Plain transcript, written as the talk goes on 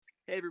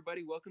Hey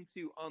everybody, welcome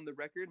to On the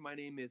Record. My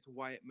name is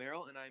Wyatt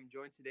Merrill, and I'm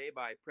joined today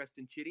by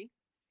Preston Chitty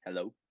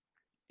Hello.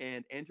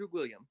 and Andrew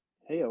William.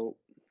 Heyo.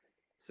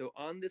 So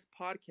on this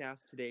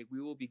podcast today,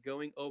 we will be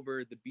going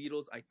over the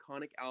Beatles'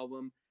 iconic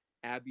album,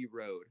 Abbey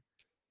Road.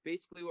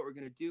 Basically, what we're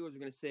going to do is we're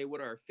going to say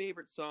what are our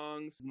favorite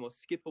songs, the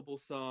most skippable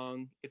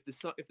song. If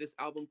this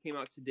album came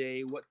out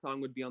today, what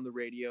song would be on the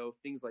radio,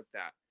 things like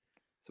that.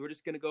 So we're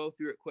just going to go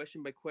through it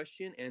question by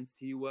question and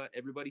see what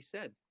everybody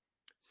said.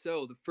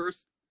 So the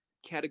first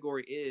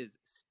category is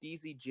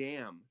Steezy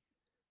Jam.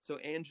 So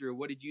Andrew,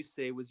 what did you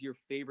say was your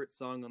favorite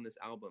song on this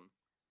album?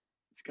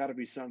 It's got to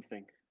be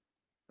Something.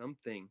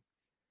 Something.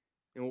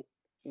 And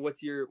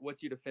what's your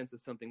defense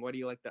of Something? Why do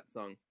you like that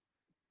song?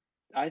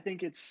 I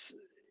think it's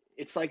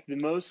like the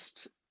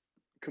most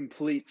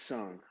complete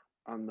song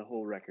on the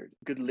whole record.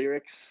 Good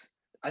lyrics.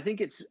 I think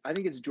it's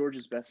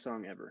George's best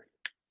song ever.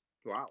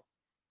 Wow.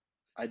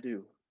 I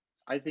do.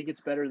 I think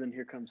it's better than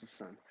Here Comes the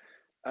Sun.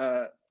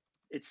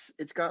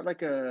 It's got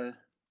like a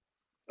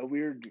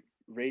weird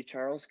Ray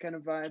Charles kind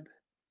of vibe.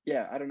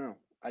 Yeah, I don't know.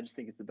 I just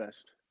think it's the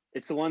best.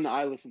 It's the one that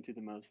I listen to the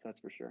most, that's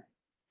for sure.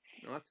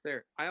 No, that's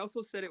fair. I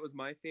also said it was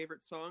my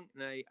favorite song,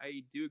 and I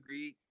do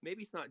agree.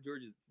 Maybe it's not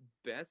George's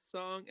best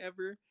song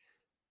ever,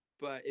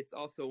 but it's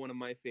also one of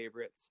my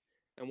favorites.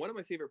 And one of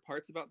my favorite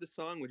parts about this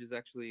song, which is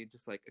actually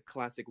just like a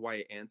classic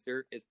Wyatt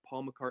answer, is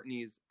Paul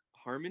McCartney's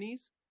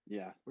harmonies.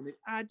 Yeah.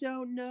 I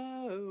don't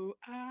know.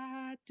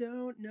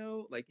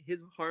 Like his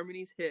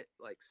harmonies hit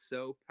like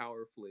so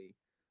powerfully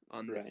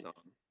on this song.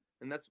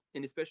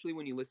 And especially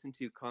when you listen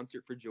to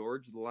Concert for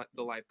George,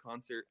 the live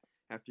concert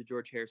after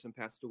George Harrison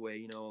passed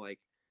away, like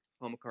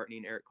Paul McCartney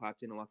and Eric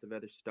Clapton and lots of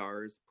other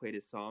stars played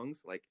his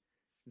songs. Like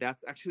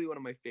that's actually one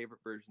of my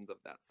favorite versions of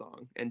that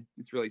song. And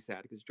it's really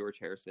sad because George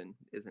Harrison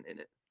isn't in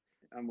it.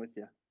 I'm with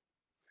you.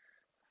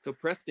 So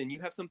Preston,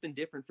 you have something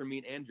different from me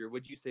and Andrew.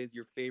 What'd you say is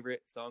your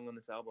favorite song on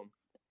this album?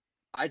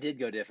 I did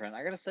go different.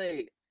 I gotta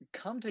say,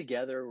 Come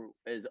Together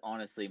is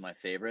honestly my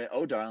favorite.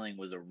 Oh Darling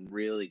was a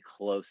really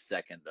close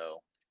second though,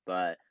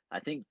 but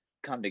I think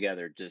Come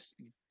Together just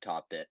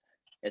topped it.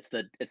 It's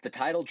the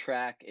title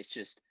track. It's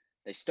just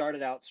they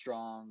started out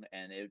strong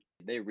and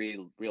they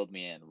reeled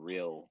me in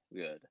real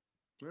good.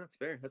 That's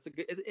fair.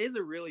 It is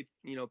a really,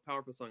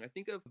 powerful song. I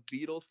think of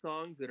Beatles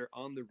songs that are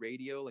on the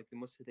radio, like the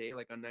most today,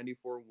 like on 94.1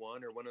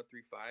 or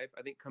 103.5.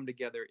 I think Come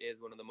Together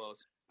is one of the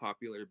most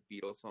popular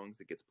Beatles songs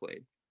that gets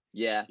played.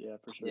 Yeah,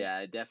 for sure. Yeah,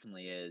 it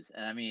definitely is.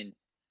 And I mean,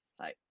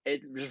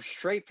 it was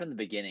straight from the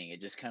beginning.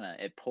 It just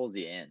it pulls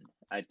you in.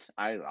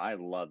 I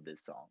love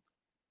this song.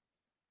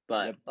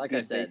 But like I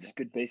said,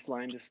 good bass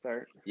line to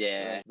start.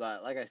 Yeah, right.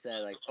 But like I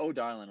said, like Oh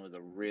Darling was a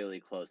really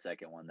close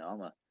second one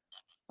though.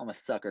 I'm a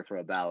sucker for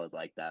a ballad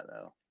like that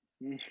though.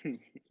 Yeah,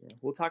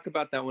 we'll talk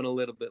about that one a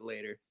little bit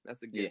later.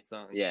 That's a good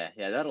song. Yeah,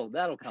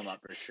 that'll come up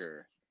for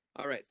sure.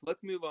 All right, so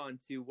let's move on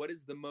to what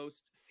is the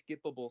most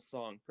skippable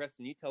song.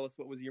 Preston, you tell us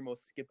what was your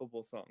most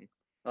skippable song.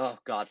 Oh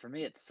God, for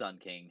me it's Sun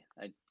King.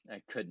 I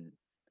couldn't.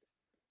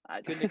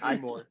 I couldn't agree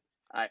more.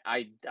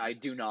 I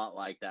do not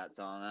like that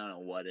song. I don't know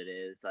what it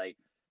is. Like,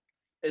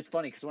 it's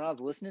funny because when I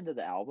was listening to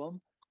the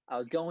album, I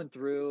was going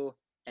through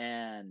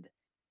and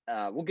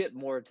we'll get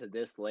more to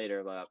this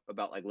later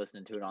about like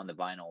listening to it on the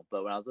vinyl.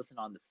 But when I was listening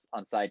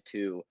on side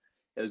 2,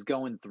 it was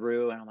going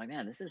through and I'm like,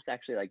 man, this is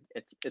actually like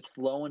it's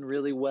flowing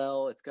really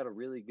well. It's got a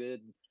really good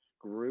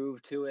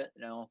groove to it,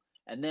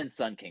 And then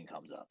Sun King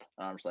comes up.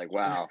 And I'm just like,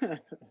 wow,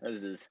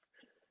 this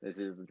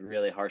is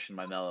really harshing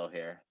my mellow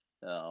here.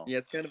 So yeah,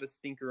 it's kind of a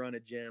stinker on a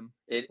gem.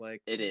 It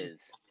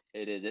is.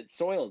 It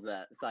soils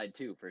that side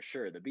too, for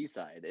sure. The B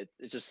side, it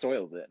just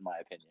soils it, in my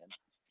opinion.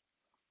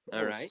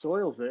 All right,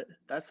 soils it.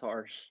 That's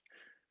harsh.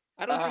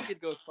 I don't think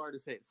it goes far to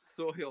say it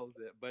soils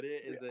it, but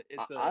it is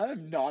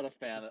I'm not a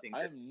fan.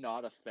 I'm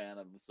not a fan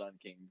of the Sun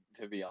King,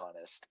 to be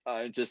honest.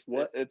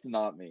 It's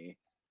not me.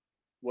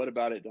 What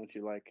about it don't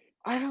you like?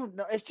 I don't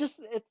know. It's just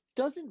it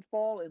doesn't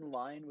fall in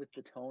line with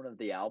the tone of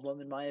the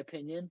album, in my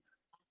opinion.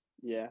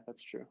 Yeah,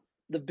 that's true.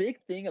 The big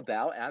thing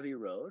about Abbey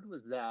Road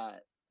was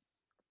that,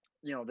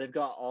 they've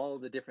got all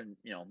the different,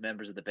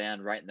 members of the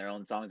band writing their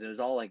own songs. It was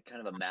all like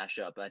kind of a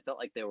mashup. I felt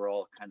like they were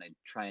all kind of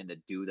trying to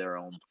do their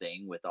own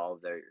thing with all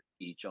of their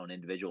each own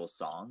individual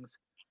songs.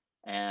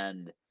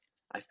 And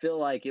I feel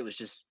like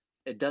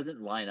it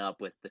doesn't line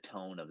up with the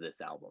tone of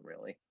this album,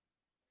 really.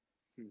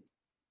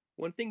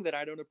 One thing that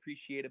I don't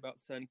appreciate about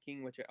Sun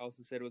King, which I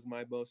also said was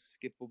my most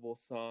skippable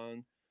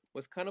song,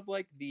 was kind of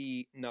like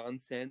the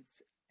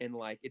nonsense in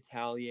like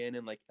Italian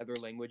and like other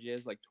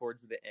languages, like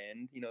towards the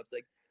end. It's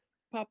like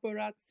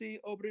paparazzi,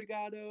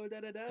 obrigado,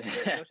 da da da.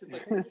 It's just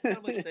like it's kind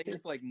of like saying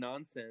it's like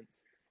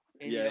nonsense.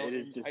 And, it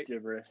is just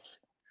gibberish.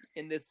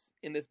 In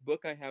this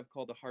book I have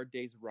called A Hard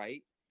Day's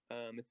Right,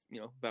 it's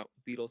about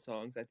Beatles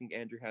songs. I think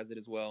Andrew has it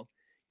as well.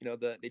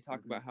 They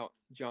talk about how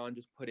John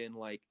just put in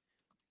like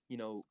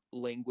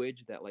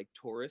language that like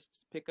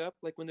tourists pick up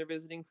like when they're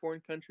visiting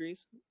foreign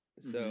countries.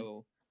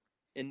 So,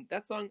 and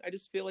that song, I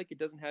just feel like it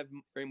doesn't have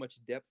very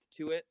much depth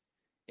to it.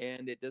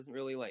 and it doesn't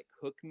really like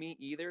hook me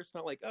either. It's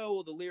not like, oh,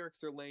 well, the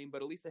lyrics are lame,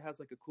 but at least it has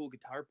like a cool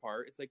guitar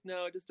part. It's like,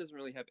 no, it just doesn't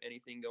really have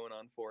anything going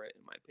on for it,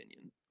 in my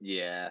opinion.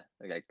 Yeah,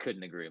 like I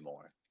couldn't agree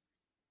more.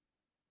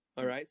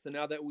 All right, so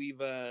now that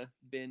we've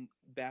been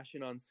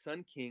bashing on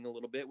Sun King a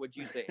little bit, what'd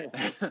you say?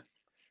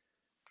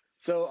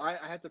 So I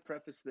have to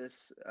preface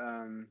this.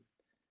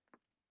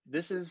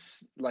 This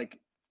is like,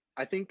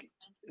 I think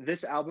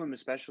this album,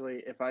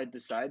 especially if I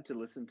decide to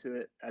listen to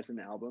it as an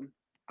album,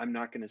 I'm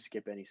not going to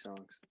skip any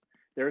songs.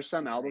 There are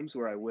some albums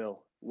where I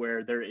will,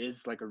 where there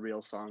is like a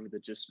real song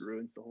that just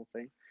ruins the whole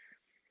thing.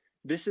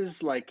 This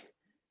is like,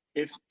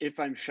 if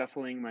I'm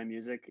shuffling my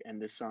music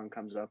and this song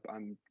comes up,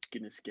 I'm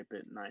going to skip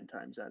it 9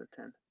 times out of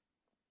 10.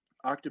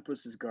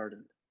 Octopus's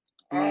Garden.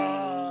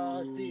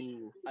 Oh, see,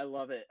 I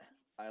love it.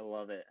 I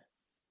love it.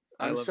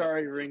 I'm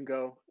sorry,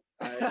 Ringo.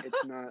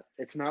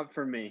 It's not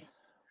for me.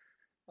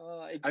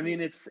 I mean,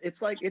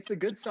 it's like, it's a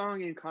good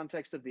song in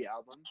context of the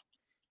album,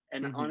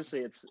 and honestly,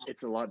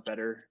 it's a lot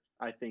better,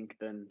 I think,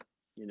 than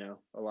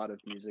a lot of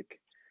music.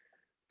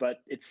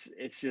 But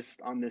it's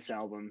just on this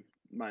album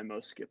my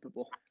most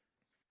skippable.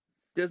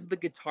 Does the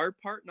guitar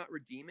part not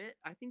redeem it?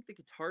 I think the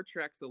guitar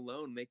tracks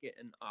alone make it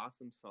an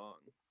awesome song.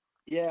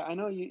 Yeah, I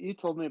know you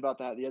told me about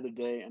that the other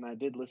day, and I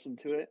did listen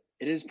to it.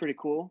 It is pretty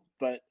cool,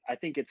 but I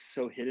think it's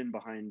so hidden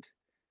behind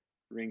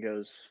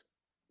Ringo's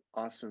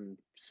awesome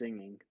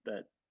singing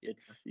that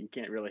you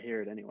can't really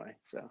hear it anyway.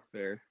 So that's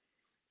fair.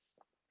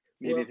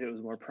 Maybe if it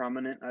was more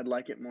prominent, I'd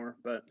like it more,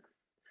 but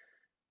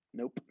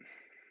nope.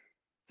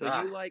 So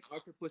you like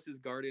Octopus's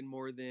Garden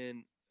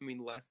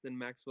less than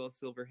Maxwell's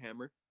Silver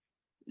Hammer?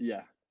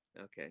 Yeah.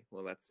 Okay,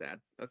 well that's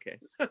sad. Okay.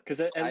 Because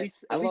at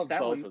least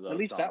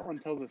that one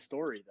tells a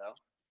story, though.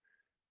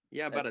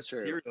 Yeah, about a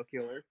serial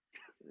killer.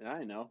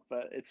 I know,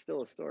 but it's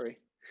still a story.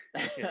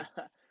 Okay.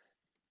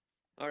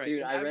 All right,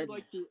 dude. I read.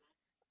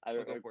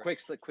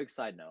 Quick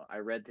side note. I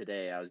read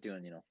today. I was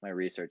doing my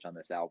research on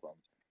this album,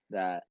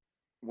 that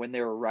when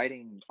they were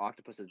writing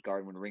Octopus's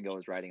Garden, when Ringo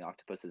was writing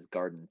Octopus's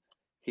Garden,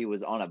 he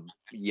was on a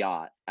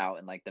yacht out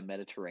in like the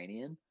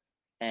Mediterranean,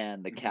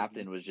 and the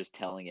captain was just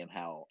telling him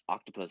how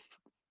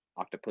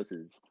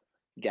octopuses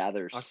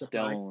gather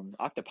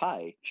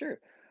octopi, sure,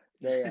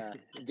 they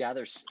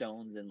gather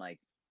stones and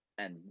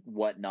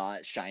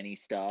whatnot, shiny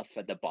stuff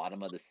at the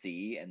bottom of the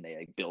sea, and they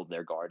like build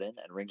their garden.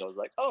 And Ringo's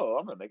like, oh,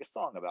 I'm gonna make a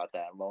song about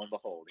that, and lo and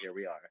behold, here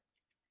we are.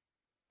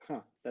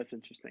 Huh, that's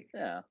interesting.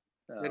 Yeah,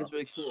 that is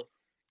really cool.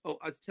 Oh,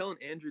 I was telling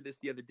Andrew this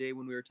the other day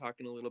when we were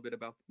talking a little bit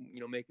about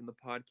making the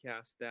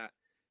podcast, that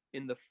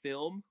in the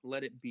film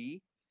Let It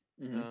Be,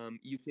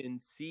 you can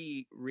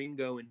see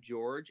Ringo and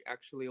George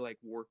actually like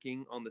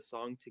working on the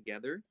song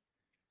together,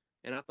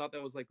 and I thought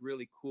that was like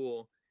really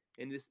cool.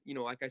 And this,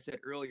 like I said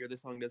earlier,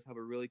 this song does have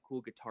a really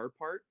cool guitar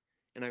part,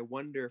 and I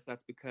wonder if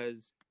that's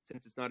because,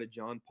 since it's not a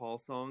John Paul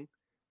song,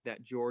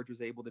 that George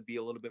was able to be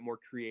a little bit more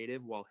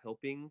creative while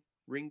helping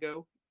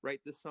Ringo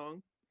write this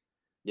song.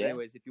 Yeah.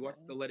 Anyways, if you watch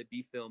the Let It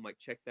Be film, like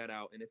check that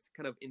out, and it's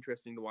kind of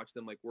interesting to watch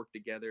them like work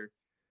together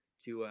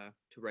to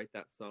write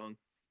that song.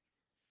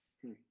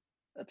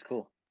 That's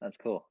cool. That's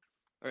cool.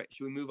 All right,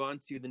 should we move on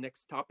to the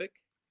next topic?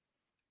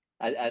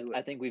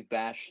 I think we've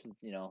bashed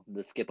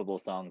the skippable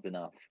songs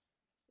enough.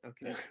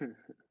 Okay.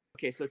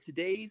 Okay, so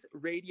today's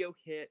radio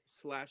hit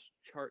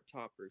 / chart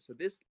topper. So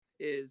this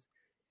is,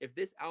 if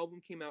this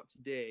album came out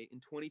today in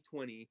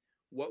 2020,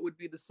 what would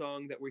be the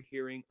song that we're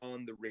hearing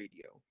on the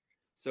radio?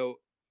 So,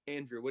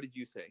 Andrew, what did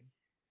you say?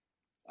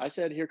 I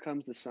said Here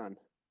Comes the Sun.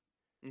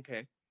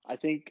 Okay. I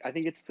think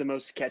it's the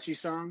most catchy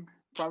song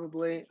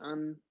probably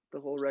on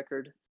the whole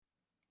record.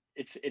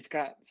 It's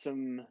got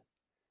some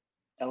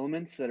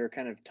elements that are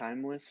kind of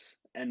timeless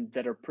and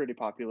that are pretty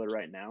popular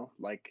right now,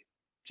 like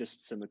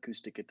just some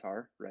acoustic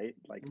guitar, right?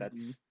 Like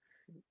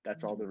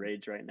that's all the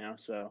rage right now.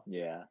 So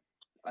yeah,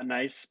 a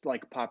nice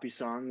like poppy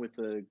song with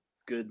a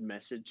good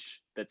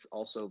message that's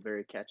also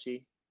very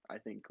catchy, I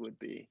think would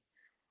be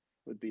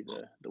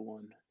the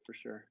one for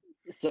sure.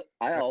 So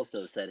I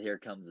also said Here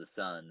Comes the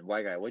Sun.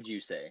 White guy, what'd you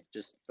say?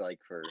 Just like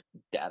for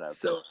data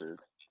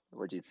purposes.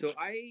 What'd you think? So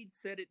I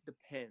said it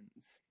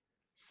depends.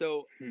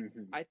 So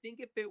I think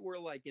if it were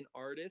like an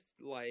artist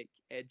like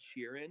Ed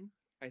Sheeran,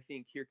 I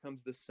think Here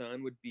Comes the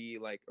Sun would be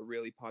like a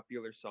really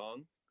popular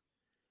song.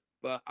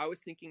 But I was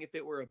thinking if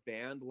it were a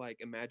band like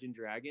Imagine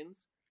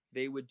Dragons,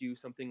 they would do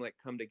something like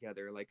Come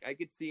Together. Like I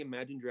could see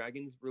Imagine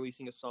Dragons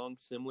releasing a song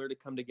similar to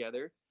Come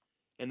Together,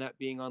 and that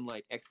being on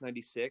like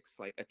X96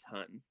 like a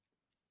ton.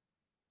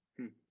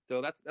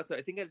 So that's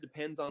I think it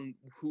depends on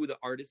who the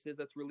artist is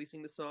that's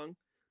releasing the song.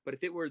 But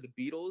if it were the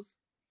Beatles,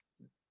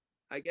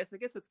 I guess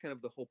that's kind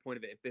of the whole point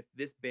of it. If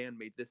this band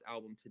made this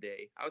album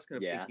today, I was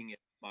kind of thinking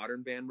a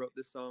modern band wrote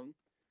this song.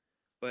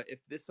 But if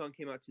this song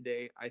came out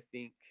today, I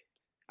think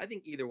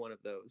either one of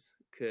those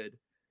could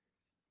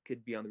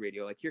be on the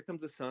radio. Like Here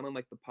Comes the Sun on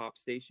like the pop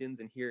stations,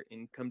 and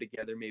Come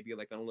Together maybe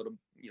like on a little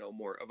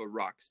more of a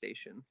rock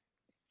station.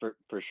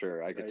 For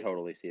sure, I could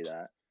totally see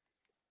that.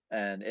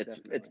 And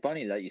it's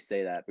funny that you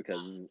say that,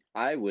 because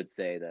I would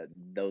say that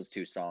those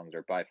two songs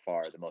are by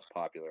far the most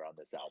popular on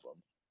this album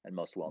and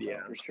most well known.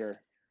 Yeah, for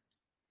sure.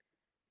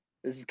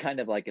 this is kind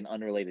of like an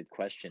unrelated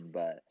question,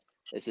 but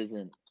this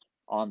isn't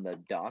on the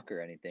dock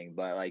or anything.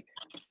 But like,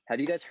 have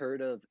you guys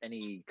heard of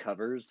any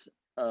covers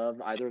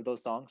of either of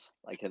those songs?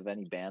 Like, have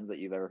any bands that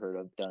you've ever heard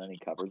of done any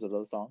covers of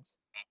those songs?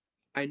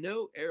 I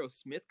know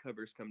Aerosmith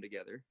covers come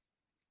together.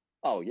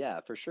 Oh yeah,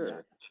 for Yeah,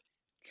 sure.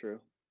 true.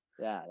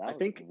 Yeah, I that was a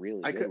think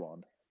really I good could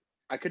one.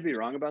 I could be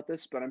wrong about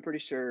this, but I'm pretty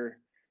sure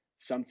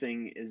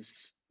Something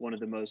is one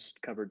of the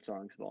most covered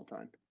songs of all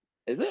time.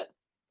 Is it?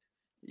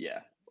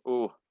 Yeah.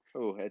 Ooh,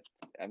 ooh,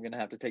 I'm gonna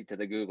have to take to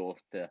the Google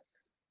to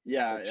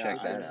Yeah, check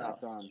I that just out.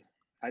 hopped on.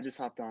 I just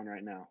hopped on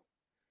right now.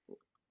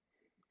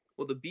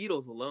 Well, the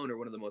Beatles alone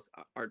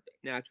are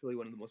naturally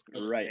one of the most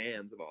covered Right.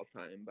 bands of all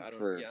time. But I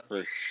don't.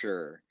 For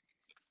sure.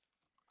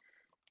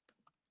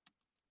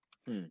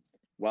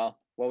 Well,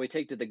 while we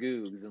take to the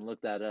Googs and look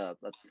that up,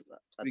 let's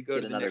We go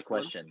get to the another next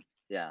one? question.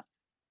 Yeah.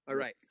 All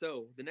right.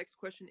 So the next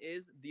question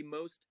is the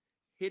most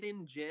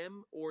hidden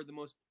gem or the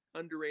most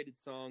underrated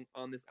song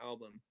on this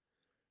album.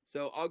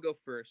 So I'll go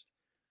first.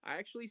 I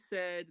actually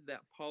said that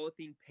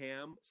Polythene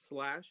Pam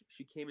 /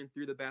 She Came In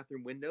Through the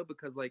Bathroom Window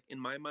because, like, in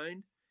my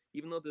mind,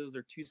 even though those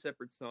are two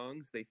separate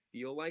songs, they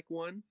feel like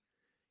one.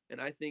 And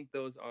I think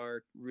those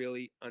are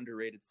really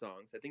underrated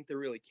songs. I think they're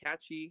really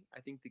catchy. I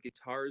think the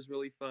guitar is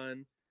really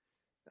fun.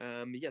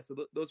 Yeah, so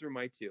those are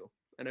my two.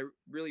 And I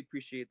really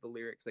appreciate the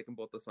lyrics like in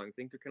both the songs. I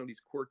think they're kind of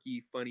these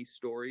quirky, funny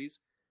stories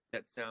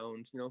that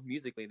sound,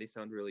 musically, they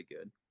sound really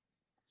good.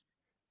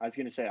 I was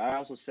gonna say I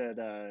also said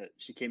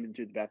She Came In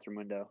Through the Bathroom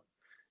Window.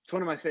 It's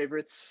one of my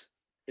favorites.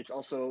 It's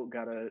also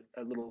got a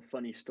little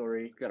funny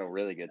story. It's got a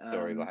really good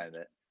story behind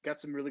it. Got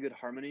some really good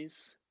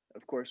harmonies,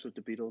 of course, with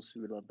the Beatles,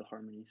 who would love the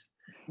harmonies.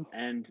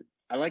 And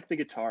I like the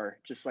guitar,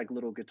 just like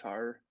little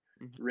guitar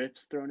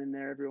riffs thrown in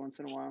there every once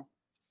in a while.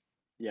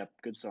 Yep,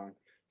 good song.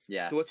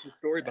 Yeah. So what's the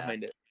story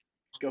behind it?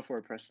 Go for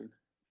it, Preston.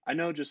 I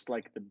know just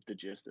like the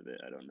gist of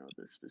it. I don't know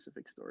the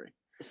specific story.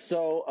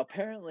 So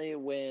apparently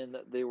when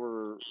they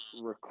were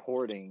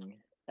recording,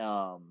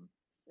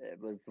 it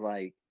was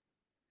like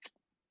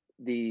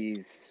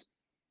these,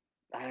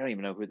 I don't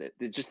even know who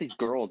they're just these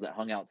girls that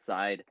hung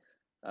outside.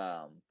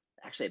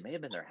 Actually, it may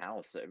have been their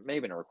house. It may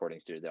have been a recording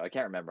studio. I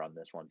can't remember on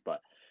this one,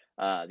 but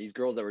these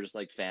girls that were just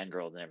like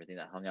fangirls and everything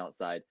that hung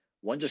outside.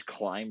 One just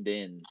climbed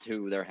in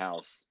to their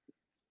house,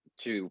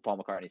 to Paul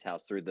McCartney's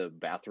house, through the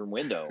bathroom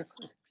window,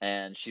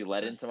 and she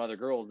let in some other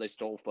girls. They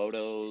stole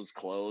photos,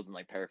 clothes, and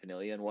like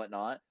paraphernalia and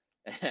whatnot.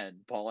 And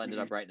Paul ended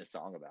up writing a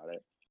song about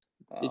it.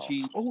 Did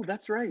she? Oh,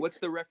 that's right. What's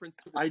the reference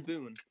to the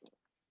spoon?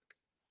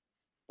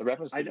 The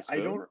reference to the spoon?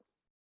 I don't.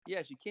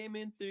 Yeah, she came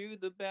in through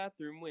the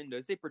bathroom window.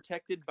 Is it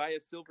protected by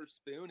a silver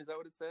spoon? Is that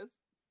what it says?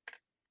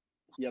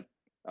 Yep.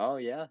 Oh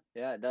yeah,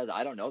 it does.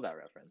 I don't know that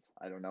reference.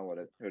 I don't know what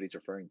he's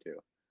referring to.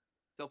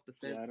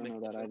 Self-defense. Yeah, I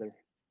don't know that either.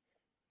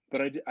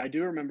 But I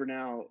do remember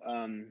now.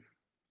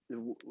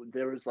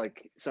 There was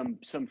like some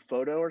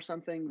photo or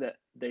something that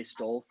they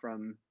stole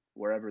from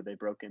wherever they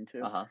broke into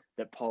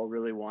that Paul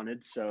really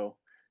wanted. So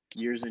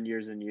years and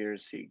years and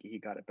years, he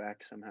got it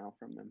back somehow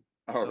from them.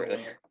 Oh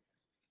really?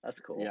 That's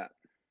cool. Yeah.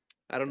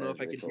 I don't know if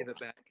I could give it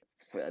back.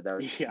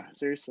 Yeah,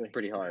 seriously.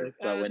 Pretty hard.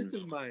 But this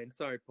is mine.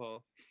 Sorry,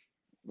 Paul.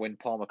 When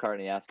Paul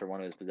McCartney asked for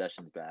one of his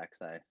possessions back,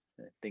 I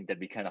think that'd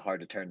be kind of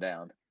hard to turn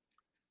down.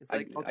 It's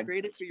like, I'll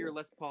trade it for your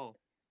Les Paul.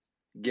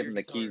 Give him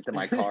the keys to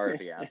my car if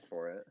he asked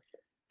for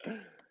it.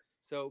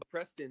 So,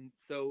 Preston,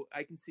 so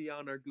I can see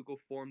on our Google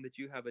form that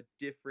you have a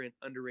different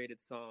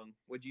underrated song.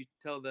 Would you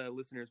tell the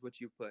listeners what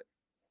you put?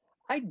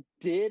 I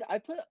did. I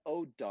put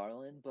Oh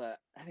Darling, but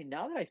I mean,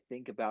 now that I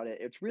think about it,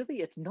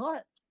 it's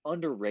not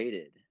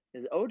underrated.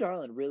 Oh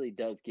Darling really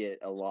does get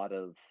a lot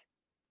of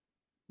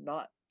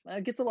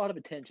it gets a lot of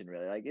attention,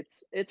 really. Like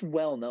it's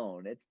well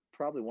known. It's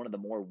probably one of the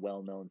more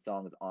well known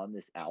songs on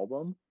this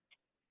album,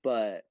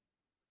 but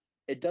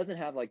it doesn't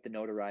have like the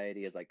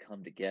notoriety as like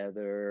Come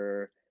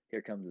Together,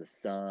 Here Comes the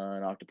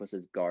Sun,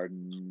 Octopus's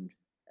Garden.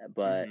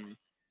 But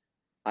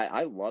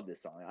I love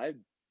this song. I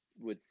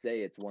would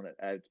say it's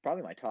it's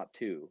probably my top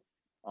 2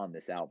 on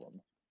this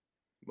album.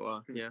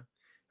 Well, yeah,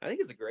 I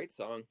think it's a great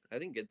song. I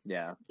think it's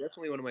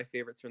definitely one of my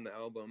favorites from the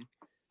album.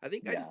 I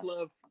think I just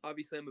love,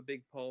 obviously I'm a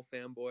big Paul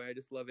fanboy. I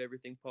just love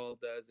everything Paul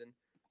does, and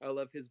I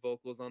love his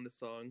vocals on the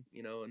song,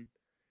 and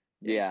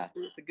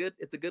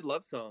it's a good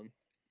love song.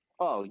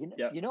 Oh,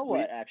 you know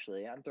what,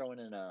 actually, I'm throwing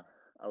in a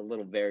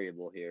little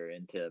variable here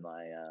into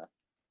my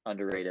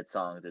underrated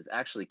songs is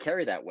actually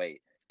Carry That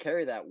Weight.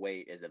 Carry That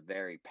Weight is a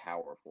very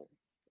powerful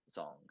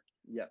song.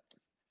 Yep.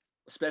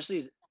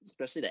 Especially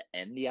to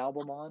end the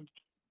album on.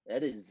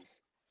 That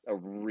is a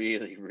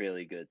really,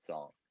 really good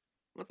song.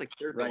 That's like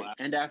third right.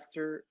 And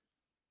after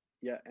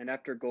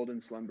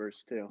Golden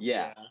Slumbers too.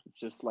 Yeah. It's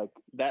just like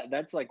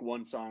that's like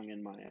one song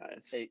in my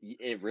eyes.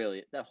 It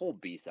really, that whole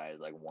B-side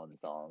is like one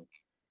song.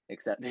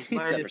 Except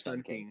for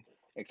Sun King.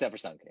 Except for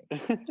Sun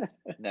King.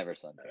 Never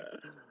Sun King.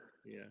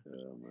 Yeah.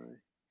 Oh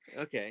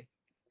my. Okay.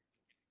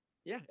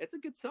 Yeah, it's a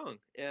good song.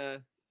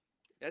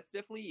 That's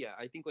definitely,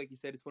 I think like you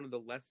said, it's one of the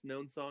less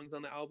known songs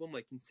on the album,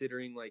 like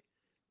considering like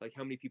like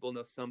how many people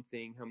know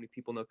something, how many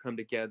people know come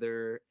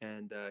together,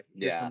 and here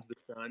Yeah. comes the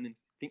sun, and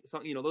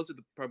those are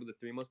probably the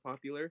three most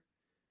popular.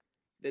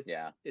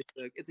 Yeah,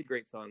 It's a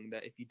great song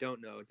that if you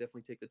don't know,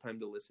 definitely take the time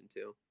to listen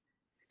to.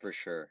 for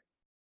sure.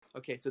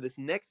 Okay, so this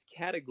next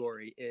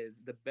category is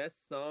the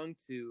best song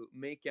to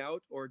make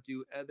out or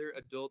do other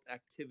adult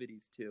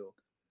activities to.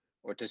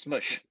 Or to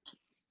smush.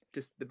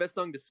 Just the best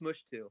song to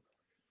smush to.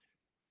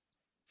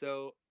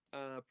 So,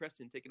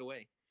 Preston, take it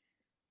away.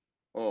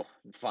 Oh,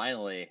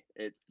 finally,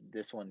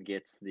 this one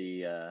gets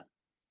the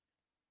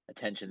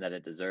attention that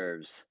it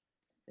deserves.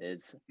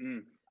 Is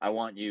I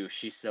Want You,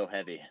 She's So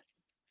Heavy.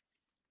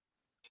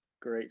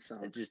 Great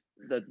song. It just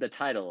the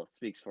title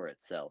speaks for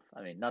itself.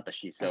 I mean, not the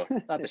she's so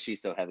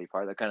heavy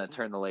part that kind of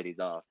turned the ladies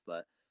off,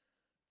 but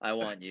I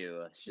Want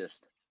You, it's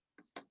just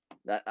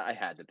that I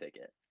had to pick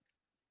it.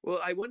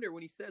 Well, I wonder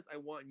when he says "I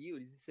want you,"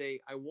 does he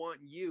say "I want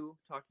you"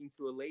 talking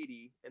to a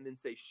lady, and then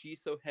say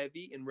 "she's so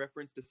heavy" in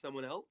reference to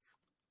someone else?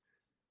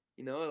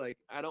 You know, like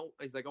I don't.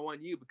 He's like, "I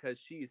want you because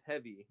she's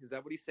heavy." Is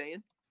that what he's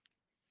saying?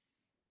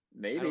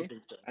 Maybe. I don't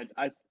think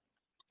so.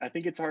 I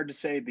think it's hard to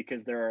say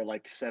because there are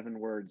like 7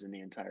 words in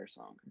the entire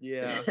song.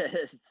 Yeah,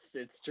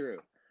 it's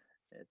true.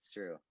 It's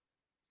true.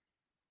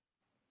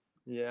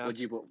 yeah.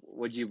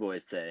 What'd you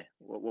boys say?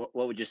 What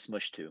would you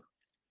smush to?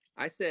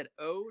 I said,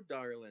 "Oh,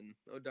 darling,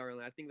 oh,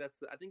 darling." I think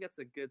that's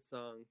a good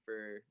song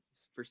for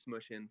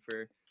smushing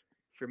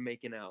for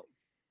making out.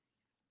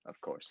 Of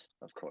course.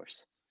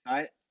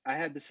 I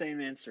had the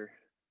same answer.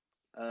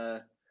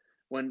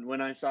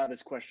 When I saw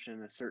this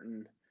question, a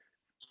certain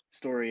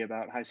story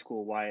about high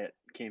school Wyatt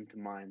came to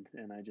mind,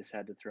 and I just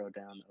had to throw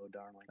down "Oh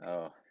Darling."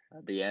 Oh,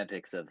 the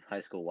antics of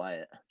high school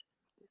Wyatt.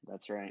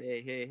 That's right.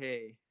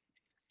 Hey!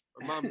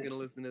 My mom's gonna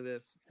listen to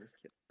this. Just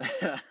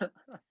kidding.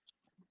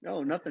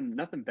 No,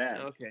 nothing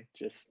bad. Okay.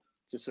 Just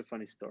a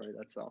funny story.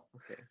 That's all.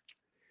 Okay.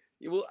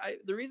 Yeah, well,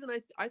 the reason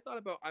I thought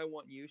about "I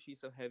Want You," She's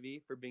So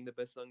Heavy for being the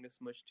best song to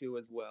smush to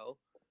as well,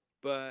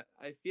 but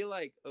I feel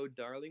like "Oh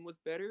Darling" was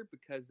better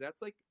because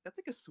that's like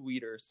a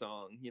sweeter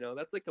song. You know,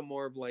 that's like a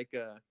more of like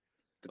a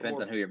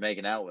Depends on who you're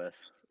making out with.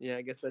 Yeah,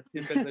 I guess that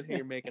depends on who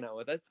you're making out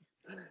with.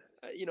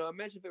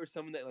 Imagine if it was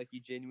someone that like you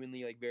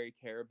genuinely like very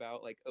care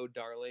about. Like "Oh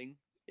Darling"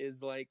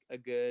 is like a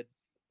good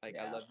like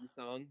I love you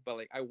song, but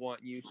like "I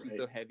Want You," She's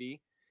So Heavy.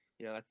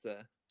 You know, it's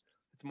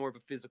more of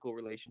a physical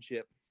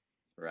relationship.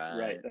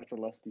 Right. That's a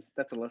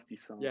lusty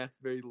song. Yeah, it's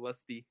very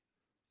lusty.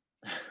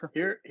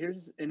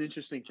 Here's an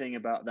interesting thing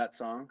about that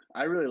song.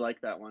 I really like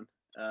that one.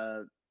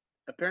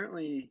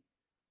 Apparently,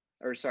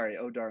 or sorry,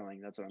 "Oh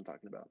Darling," that's what I'm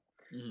talking about.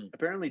 Mm-hmm.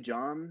 Apparently,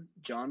 John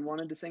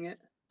wanted to sing it.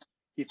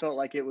 He felt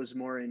like it was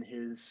more in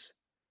his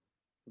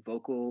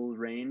vocal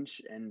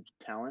range and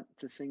talent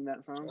to sing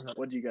that song. Uh-huh.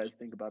 What do you guys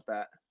think about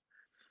that?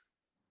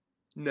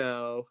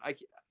 No,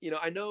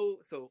 I know.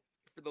 So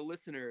for the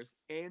listeners,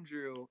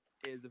 Andrew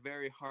is a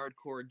very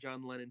hardcore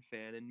John Lennon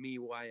fan, and me,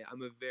 Wyatt,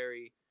 I'm a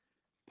very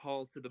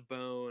Paul to the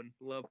bone,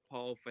 love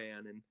Paul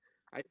fan, and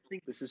I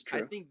think This is true.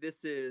 I think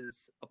this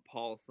is a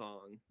Paul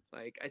song.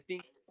 Like I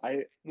think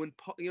I when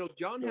Paul,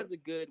 John has a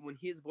good when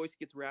his voice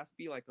gets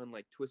raspy, like on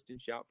like Twist and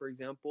Shout, for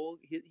example,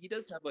 he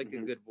does have like a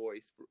good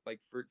voice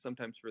for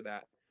sometimes for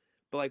that.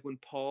 But like when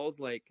Paul's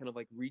like kind of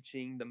like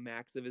reaching the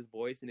max of his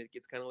voice and it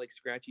gets kind of like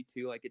scratchy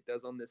too, like it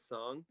does on this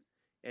song,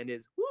 and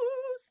his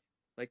woos,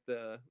 like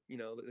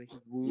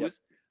his woos. Yep.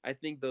 I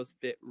think those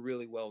fit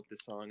really well with the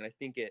song, and I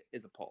think it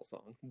is a Paul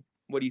song.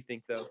 What do you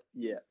think, though?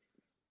 Yeah,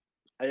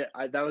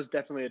 I that was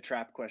definitely a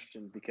trap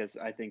question because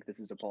I think this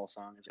is a Paul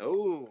song as well.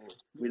 Oh,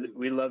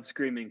 we love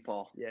screaming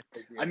Paul. Yes,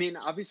 I mean,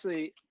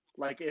 obviously,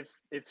 like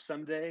if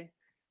someday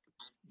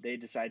they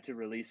decide to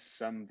release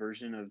some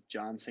version of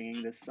John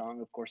singing this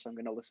song, of course I'm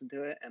going to listen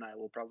to it and I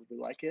will probably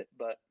like it.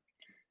 But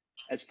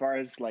as far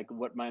as like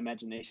what my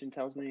imagination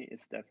tells me,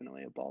 it's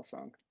definitely a Paul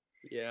song.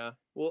 Yeah.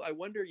 Well, I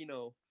wonder,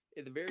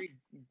 in the very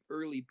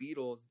early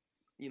Beatles,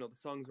 the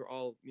songs were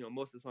all,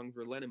 most of the songs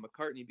were Lennon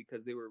McCartney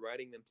because they were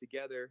writing them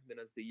together. Then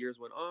as the years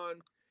went on,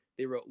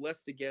 they wrote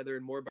less together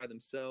and more by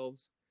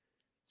themselves.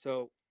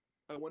 So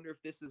I wonder if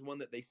this is one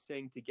that they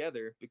sang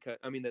together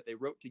that they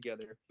wrote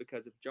together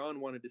because if John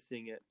wanted to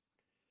sing it,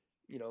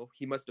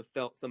 he must have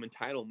felt some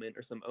entitlement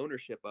or some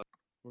ownership of it.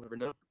 We'll never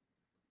know.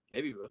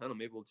 Maybe, I don't know,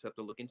 maybe we'll just have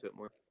to look into it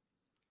more.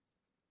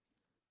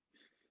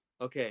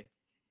 Okay.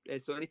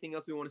 So anything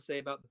else we want to say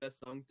about the best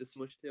songs to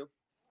smush to?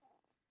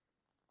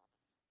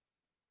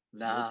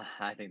 Nah,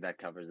 I think that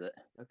covers it.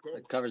 Okay.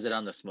 It covers it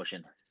on the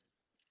smushing.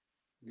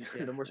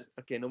 Yeah, no more.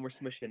 Okay, no more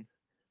smushing.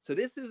 So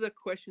this is a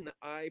question that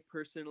I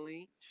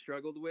personally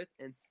struggled with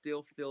and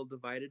still feel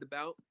divided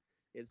about: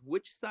 is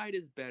which side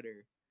is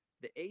better,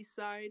 the A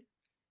side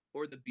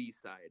or the B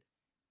side?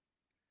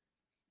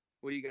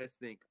 What do you guys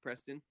think,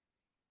 Preston?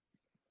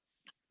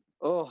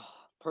 Oh,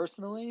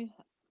 personally,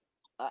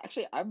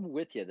 actually, I'm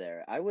with you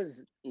there. I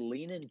was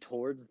leaning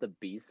towards the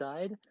B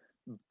side,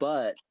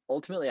 but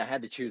ultimately I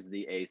had to choose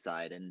the A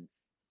side.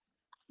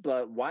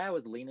 But why I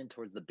was leaning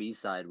towards the B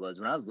side was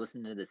when I was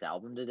listening to this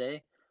album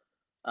today,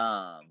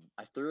 I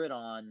threw it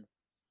on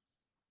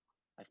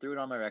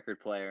my record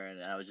player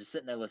and I was just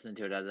sitting there listening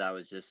to it as I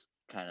was just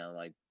kind of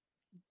like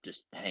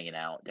just hanging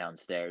out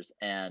downstairs.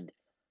 And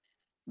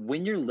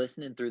when you're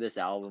listening through this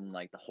album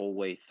like the whole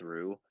way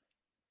through,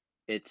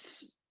 it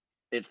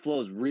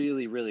flows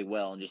really, really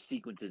well and just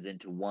sequences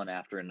into one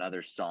after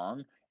another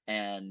song.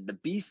 And the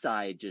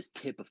B-side just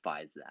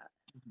typifies that.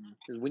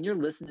 Because when you're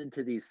listening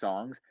to these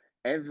songs,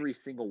 every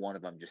single one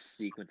of them just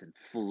sequence and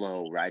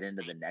flow right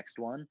into the next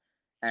one.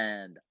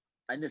 And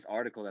in this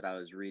article that I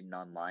was reading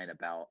online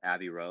about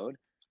Abbey Road,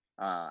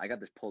 I got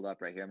this pulled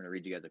up right here. I'm going to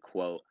read you guys a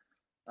quote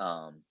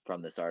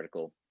from this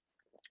article.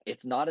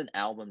 It's not an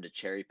album to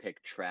cherry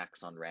pick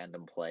tracks on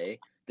random play.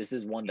 This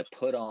is one to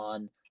put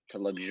on, to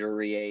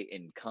luxuriate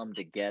and come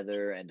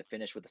together, and to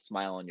finish with a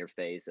smile on your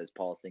face, as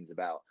Paul sings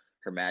about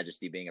Her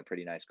Majesty being a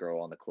pretty nice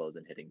girl on the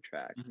closing hitting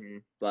track.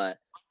 But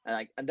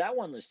and that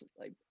one was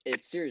like,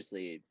 it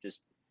seriously just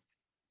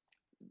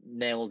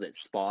nails it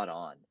spot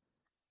on.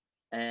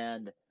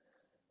 And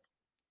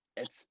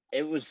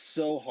it was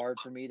so hard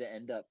for me to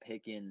end up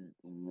picking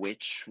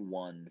which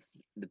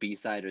ones, the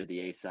B-side or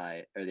the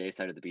A-side, or the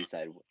A-side or the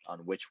B-side, on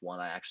which one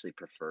I actually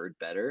preferred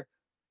better.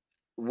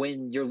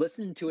 When you're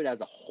listening to it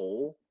as a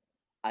whole,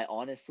 I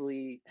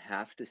honestly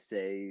have to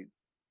say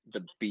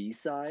the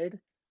B-side,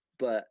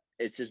 but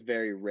it's just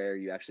very rare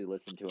you actually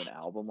listen to an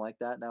album like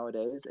that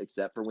nowadays,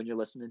 except for when you're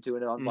listening to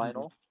it on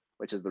vinyl,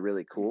 which is the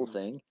really cool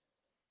thing.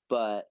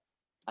 But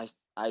I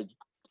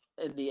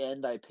in the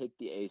end, I picked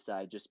the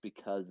A-side just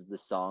because the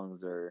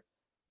songs they're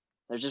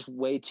just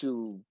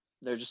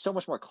so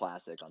much more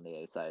classic on the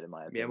A-side, in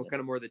my opinion. Yeah, what kind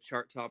of more of the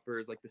chart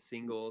toppers, like the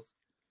singles.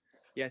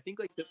 Yeah, I think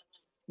like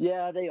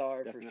yeah, they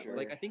are Definitely. for sure.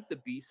 Like I think the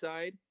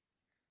B-side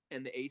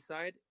and the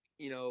A-side,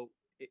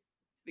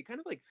 they kind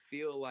of like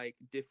feel like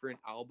different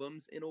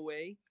albums in a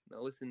way.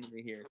 Now listen to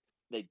me here.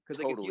 They Because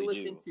totally like if you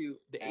listen do. to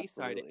the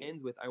A-side, it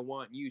ends with "I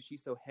Want You."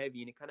 She's so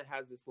heavy, and it kind of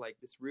has this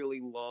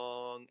really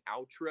long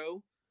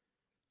outro,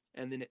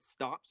 and then it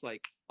stops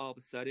like all of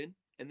a sudden,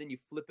 and then you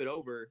flip it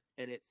over,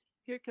 and it's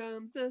 "Here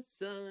Comes the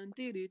Sun."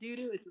 Do do do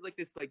do. It's like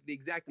this, like the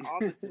exact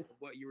opposite of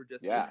what you were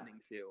just listening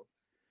to.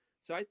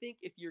 So I think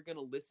if you're gonna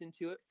listen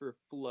to it for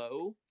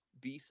flow,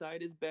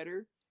 B-side is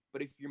better.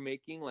 But if you're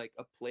making like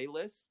a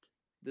playlist,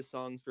 the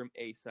songs from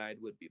A-side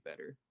would be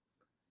better.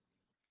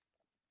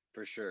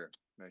 For sure.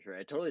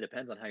 It totally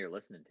depends on how you're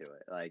listening to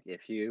it. Like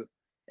if you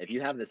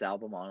have this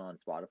album on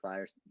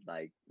Spotify,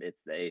 like it's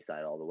the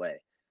A-side all the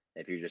way.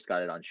 If you just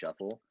got it on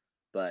shuffle,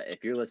 but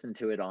if you're listening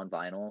to it on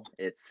vinyl,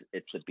 it's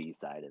the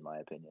B-side, in my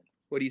opinion.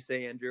 What do you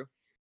say, Andrew?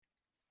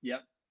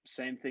 Yep,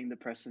 same thing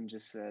that Preston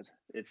just said.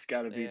 It's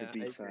got to be the Yeah,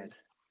 B-side.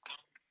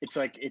 It's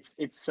like it's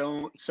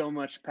so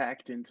much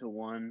packed into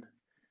one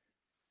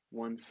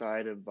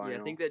side of vinyl.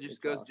 Yeah, I think that just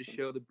It's goes awesome. to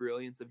show the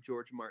brilliance of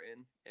George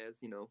Martin as,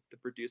 the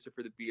producer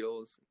for the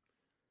Beatles.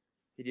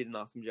 He did an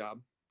awesome job.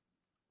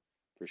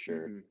 For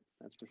sure.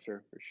 That's for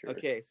sure.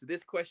 Okay, so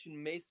this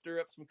question may stir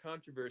up some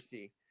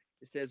controversy.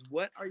 It says,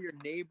 what are your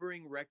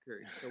neighboring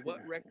records? So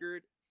what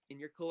record in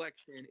your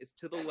collection is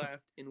to the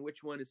left and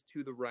which one is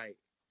to the right?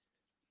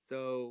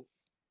 So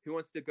who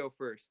wants to go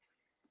first?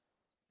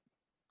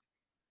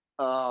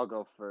 I'll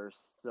go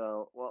first.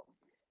 So, well,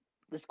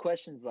 this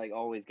question's like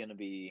always going to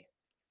be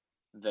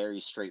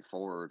very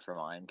straightforward for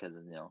mine because,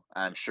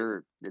 I'm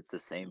sure it's the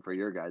same for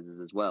your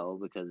guys's as well,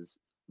 because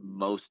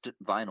most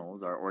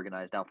vinyls are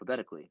organized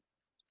alphabetically.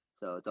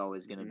 So it's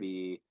always going to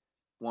be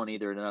one,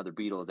 either another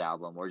Beatles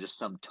album or just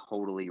some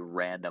totally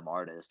random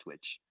artist,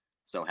 which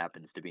so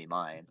happens to be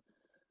mine.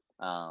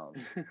 So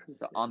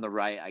on the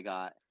right, I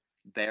got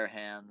Bare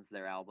Hands,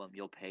 their album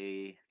 "You'll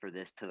Pay for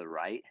This" to the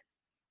right,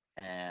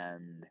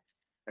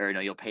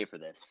 "You'll Pay for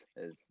This"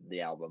 is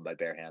the album by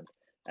Bare Hands,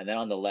 and then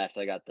on the left,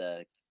 I got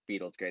the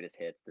Beatles' greatest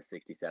hits, the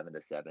 67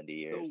 to 70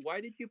 years. So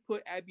why did you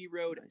put Abbey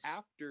Road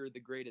after the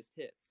greatest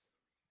hits?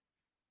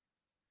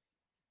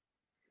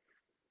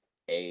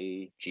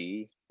 A,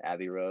 G,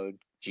 Abbey Road,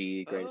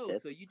 G, greatest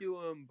hits. So you do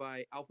them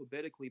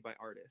alphabetically by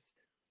artist.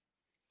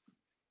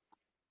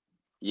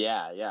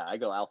 Yeah, I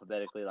go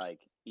alphabetically, like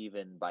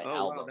even by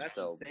album. Wow, that's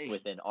so insane.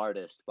 Within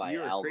artist by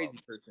You're album. You're a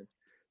crazy person.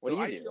 What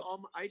so do you do?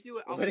 I do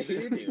it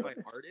alphabetically by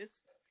artist,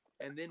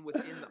 and then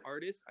within the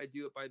artist, I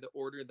do it by the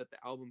order that the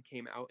album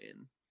came out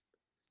in.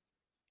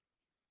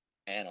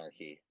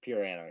 Anarchy,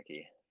 pure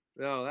anarchy.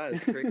 No, that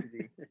is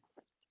crazy.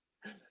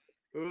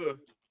 Ugh.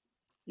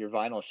 Your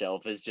vinyl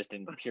shelf is just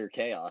in pure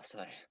chaos.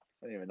 I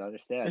don't even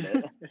understand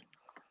it.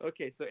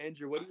 Okay, so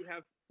Andrew, what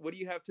do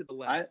you have to the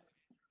left?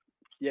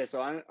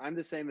 So I'm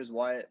the same as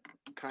Wyatt,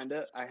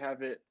 kinda. I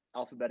have it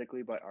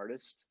alphabetically by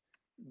artist,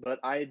 but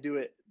I do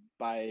it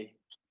by,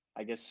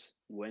 I guess,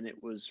 when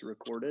it was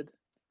recorded,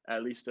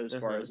 at least as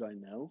far as I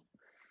know,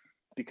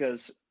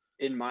 because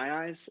in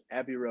my eyes,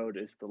 Abbey Road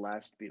is the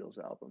last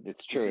Beatles album.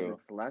 It's true.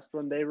 It's the last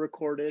one they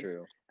recorded. It's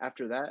true.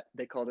 After that,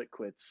 they called it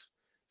quits.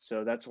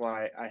 So that's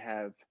why I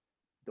have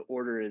the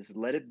order is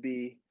Let It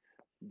Be,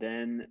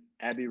 then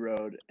Abbey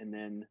Road, and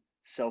then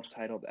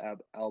self-titled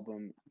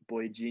album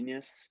Boy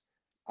Genius.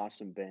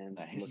 Awesome band.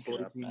 Nice.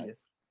 Boy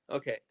Genius.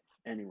 Okay.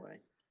 Anyway.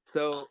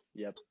 So.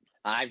 Yep.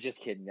 I'm just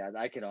kidding, guys.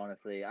 I can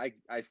honestly, I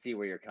see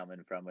where you're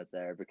coming from with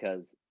there,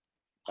 because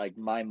like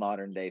my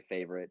modern day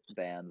favorite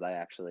bands, I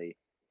actually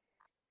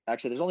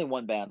there's only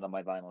one band on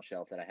my vinyl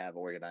shelf that I have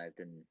organized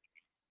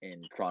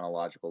in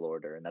chronological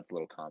order, and that's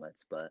Little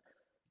Comets. But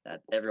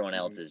that everyone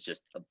else is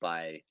just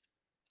by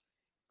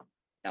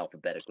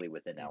alphabetically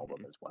within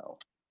album as well.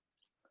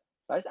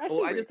 I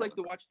just like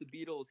to watch the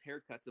Beatles'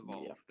 haircuts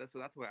evolve. Yeah.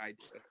 That's why I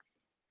do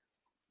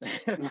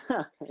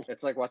it.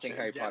 It's like watching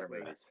Harry Potter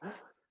movies.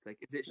 It's like,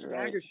 is it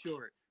shag or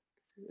short?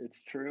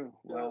 It's true.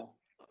 So, wow.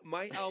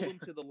 My album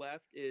to the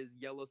left is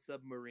Yellow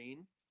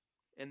Submarine,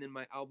 and then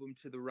my album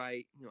to the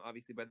right,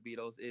 obviously by the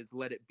Beatles, is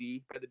Let It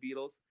Be by the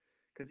Beatles.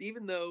 Because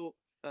even though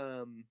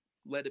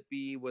Let It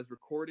Be was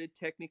recorded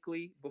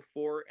technically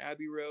before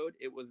Abbey Road,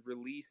 it was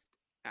released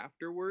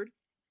afterward.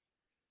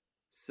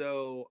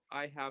 So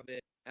I have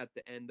it at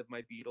the end of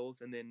my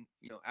Beatles, and then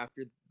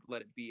after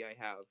Let It Be, I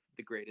have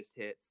the greatest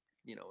hits,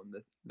 and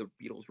the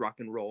Beatles rock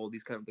and roll,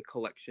 these kind of the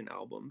collection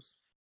albums.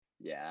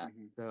 Yeah.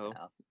 So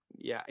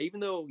yeah, even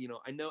though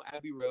I know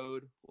Abbey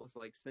Road was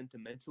like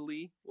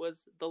sentimentally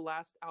was the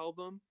last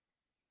album,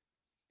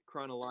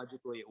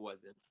 chronologically it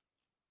wasn't.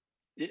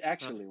 It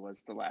actually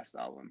was the last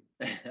album.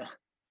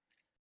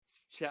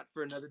 Chat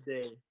for another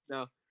day.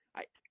 No,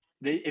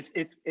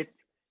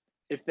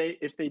 if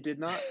they did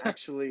not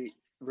actually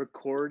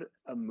record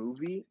a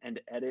movie and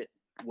edit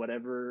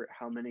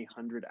how many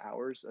 100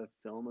 hours of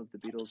film of the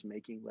Beatles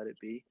making Let It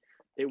Be,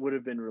 it would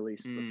have been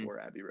released before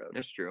Abbey Road.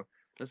 That's true.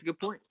 That's a good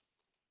point.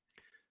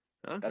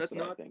 That's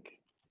what I think.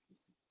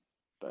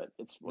 But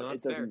it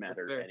doesn't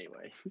matter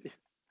anyway.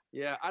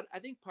 Yeah, I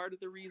think part of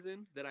the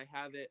reason that I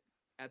have it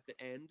at the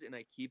end and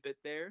I keep it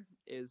there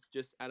is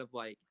just out of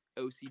like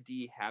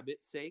OCD habit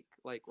sake.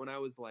 Like when I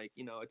was like,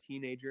 a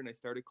teenager and I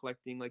started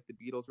collecting like the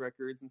Beatles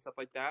records and stuff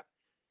like that,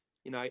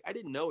 I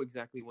didn't know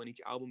exactly when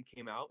each album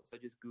came out. So I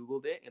just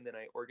Googled it and then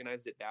I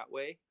organized it that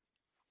way.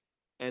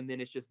 And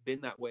then it's just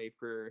been that way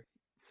for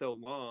so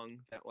long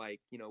that like,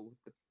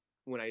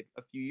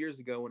 a few years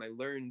ago when I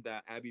learned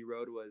that Abbey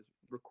Road was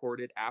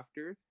recorded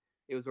after,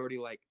 it was already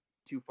like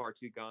too far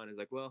too gone. It's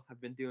like, well, I've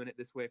been doing it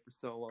this way for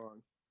so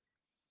long.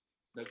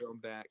 No going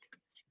back.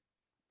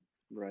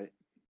 Right.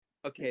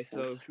 Okay,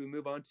 so should we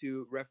move on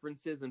to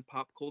references and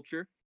pop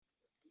culture?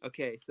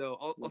 Okay, so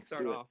I'll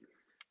start off.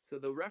 So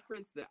the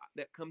reference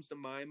that comes to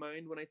my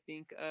mind when I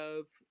think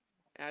of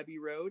Abbey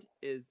Road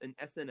is an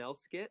SNL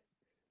skit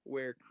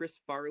where Chris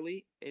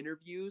Farley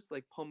interviews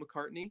like Paul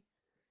McCartney.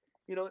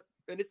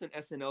 And it's an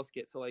SNL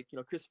skit. So like,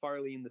 Chris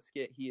Farley in the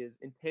skit, he is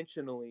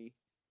intentionally,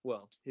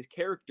 his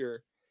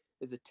character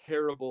is a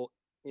terrible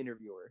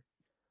interviewer.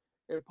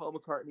 And Paul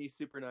McCartney's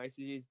super nice.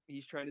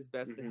 He's trying his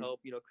best to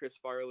help, Chris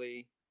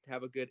Farley to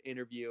have a good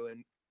interview.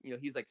 And,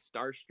 he's like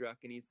starstruck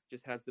and he's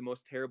just has the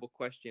most terrible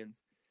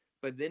questions.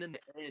 But then in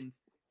the end,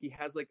 he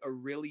has like a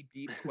really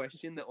deep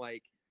question that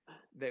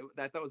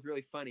I thought was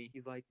really funny.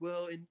 He's like,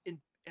 well, in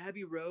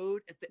Abbey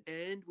Road at the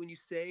end, when you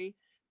say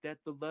that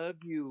the love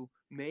you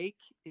make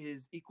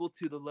is equal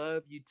to the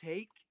love you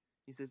take,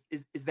 he says,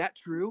 is that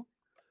true?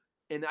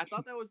 And I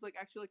thought that was like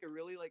actually like a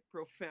really like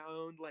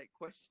profound like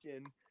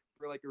question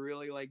for like a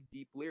really like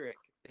deep lyric.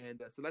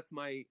 And so that's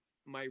my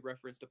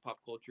reference to pop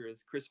culture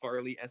is Chris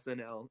Farley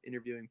SNL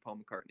interviewing Paul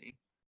McCartney.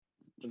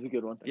 That's a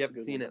good one. You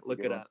haven't seen it, look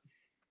it up.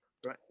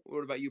 Right.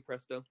 What about you,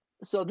 Presto?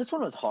 So this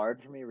one was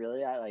hard for me,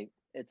 really.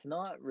 It's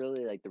not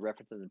really like the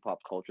references in pop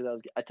culture that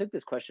was. I took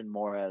this question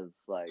more as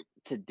like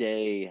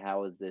today,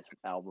 how is this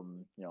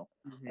album,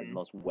 as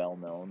most well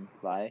known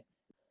by?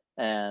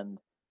 And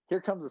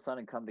Here Comes the Sun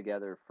and Come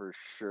Together for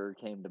sure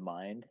came to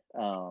mind,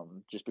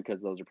 just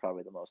because those are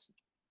probably the most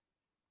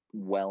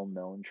well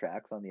known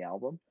tracks on the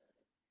album.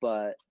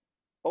 But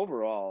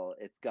overall,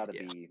 it's got to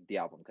be the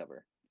album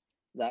cover.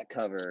 That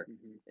cover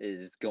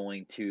is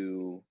going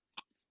to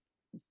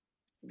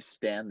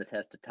stand the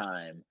test of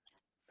time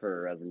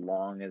for as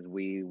long as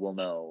we will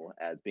know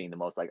as being the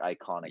most like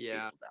iconic Beatles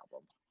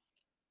album.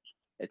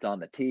 It's on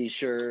the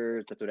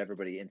T-shirts. That's what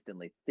everybody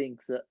instantly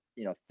thinks of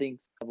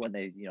when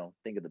they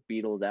think of the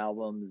Beatles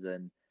albums.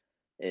 And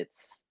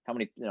it's how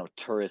many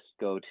tourists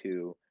go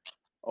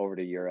over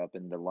to Europe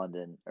into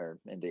London or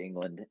into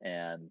England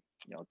and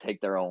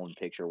take their own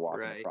picture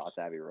walking across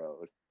Abbey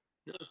Road.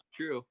 That's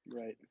true.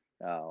 Right.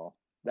 Oh,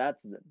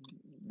 that's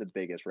the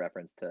biggest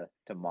reference to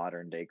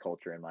modern day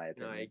culture, in my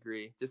opinion. No, I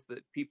agree. Just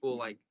that people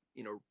like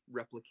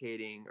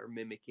replicating or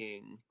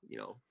mimicking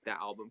that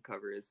album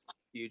cover is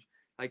huge.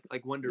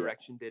 Like One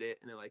Direction did it,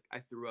 and I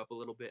threw up a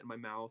little bit in my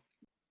mouth.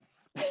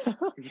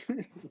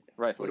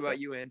 Right. What about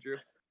you, Andrew?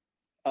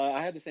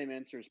 I had the same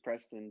answer as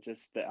Preston.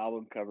 Just the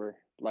album cover.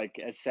 Like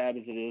as sad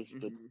as it is,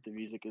 the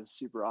music is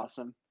super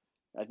awesome.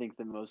 I think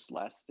the most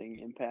lasting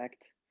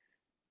impact,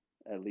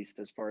 at least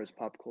as far as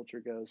pop culture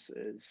goes,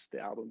 is the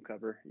album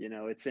cover.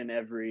 It's in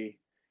every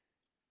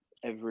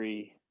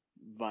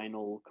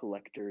vinyl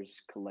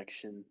collector's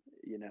collection.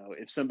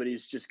 If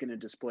somebody's just going to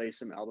display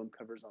some album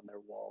covers on their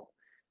wall,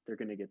 they're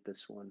going to get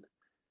this one.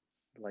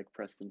 Like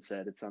Preston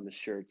said, it's on the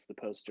shirts, the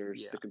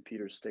posters, the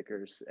computer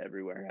stickers,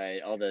 everywhere.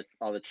 Right. All the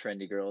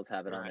trendy girls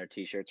have it on their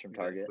T-shirts from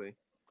Target.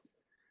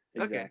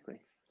 Exactly.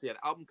 So yeah,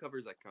 the album cover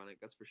is iconic.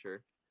 That's for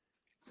sure.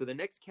 So the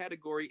next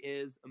category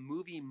is a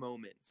movie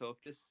moment. So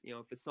if this,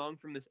 if a song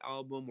from this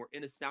album were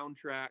in a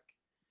soundtrack,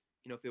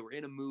 if it were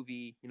in a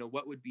movie,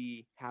 what would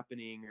be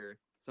happening or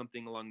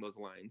something along those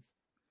lines.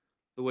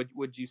 So what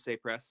would you say,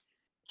 Press?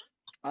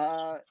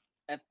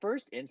 At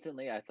first,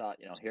 instantly, I thought,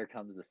 Here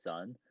Comes the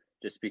Sun,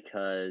 just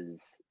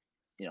because,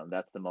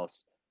 that's the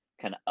most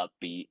kind of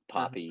upbeat,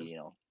 poppy,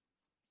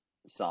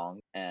 song,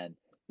 and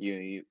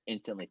you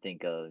instantly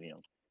think of,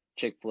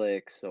 chick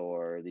flicks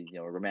or these,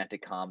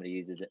 romantic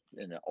comedies is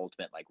an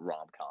ultimate like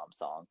rom-com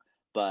song.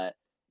 But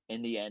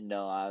in the end,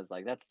 no, I was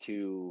like, that's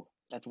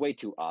way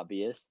too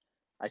obvious.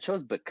 I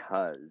chose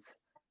Because.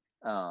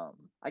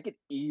 I could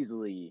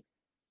easily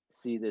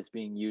see this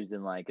being used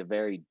in like a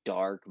very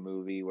dark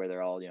movie where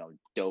they're all,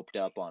 doped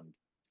up on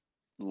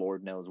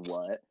Lord knows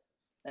what.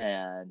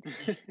 And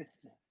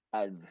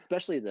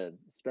especially the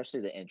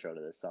intro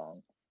to this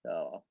song.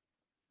 So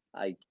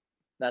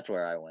that's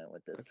where I went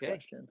with this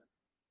question.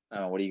 I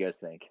don't know, what do you guys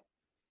think?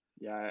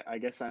 Yeah, I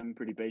guess I'm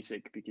pretty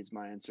basic because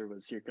my answer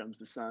was Here Comes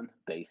the Sun.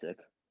 Basic.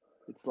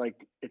 It's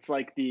like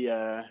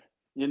the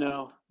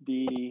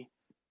the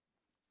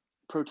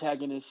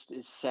protagonist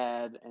is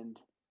sad and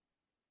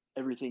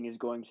everything is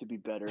going to be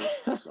better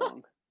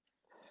song.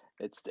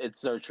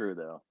 It's so true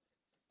though.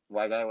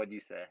 Why guy, what'd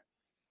you say?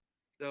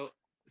 So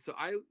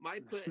my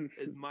put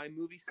is my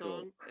movie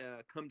song,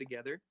 cool. Come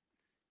Together.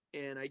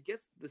 And I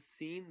guess the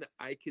scene that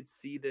I could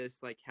see this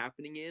like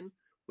happening in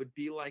would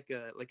be like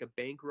a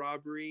bank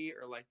robbery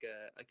or like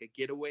a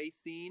getaway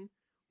scene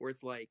where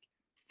it's like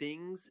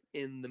things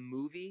in the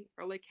movie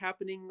are like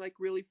happening like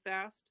really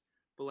fast,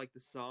 but like the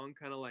song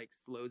kind of like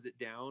slows it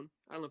down.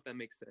 I don't know if that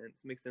makes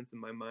sense. It makes sense in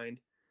my mind.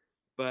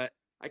 But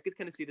I could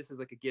kind of see this as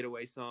like a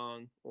getaway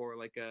song or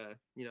like a,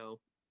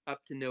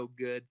 up to no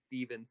good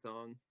thieving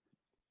song.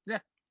 Yeah,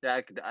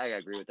 I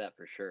agree with that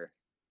for sure.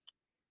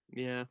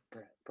 Yeah.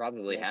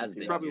 Probably has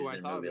been used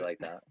in a movie like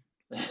that.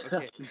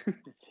 Okay.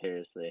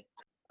 Seriously.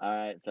 All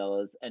right,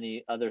 fellas.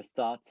 Any other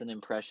thoughts and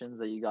impressions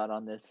that you got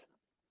on this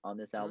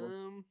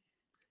album?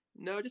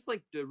 No, just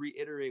like to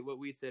reiterate what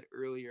we said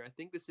earlier. I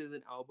think this is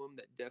an album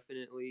that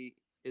definitely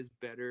is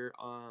better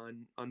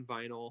on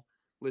vinyl,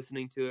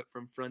 listening to it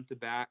from front to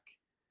back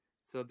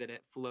so that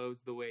it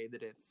flows the way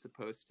that it's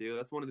supposed to.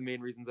 That's one of the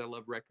main reasons I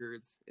love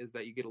records, is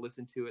that you get to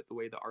listen to it the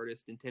way the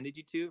artist intended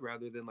you to,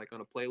 rather than like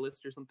on a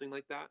playlist or something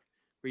like that,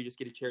 where you just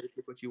get to cherry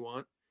pick what you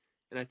want.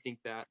 And I think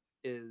that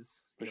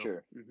is for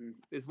sure.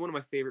 It's one of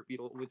my favorite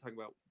Beatles. We'll talk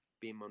about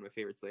being one of my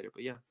favorites later,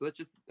 but yeah. So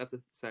that's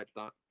a side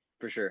thought.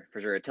 For sure.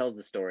 It tells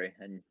the story,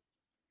 and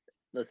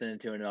listening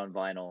to it on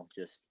vinyl,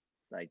 just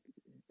like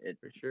it.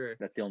 For sure.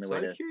 That's the only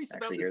way to actually hear the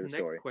story. I'm curious about this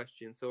next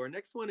question. So our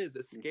next one is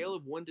a scale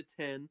of 1 to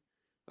 10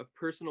 of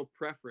personal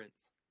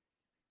preference,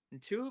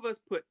 and two of us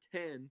put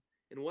 10,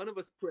 and one of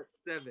us put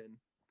 7.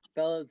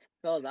 Fellas,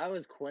 I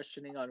was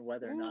questioning on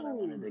whether or not I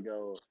wanted to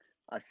go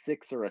a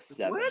 6 or a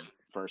 7. What?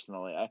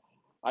 Personally,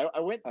 I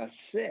went a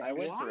 6. I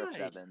went for a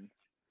 7.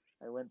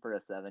 I went for a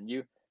 7.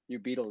 You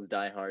Beatles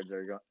diehards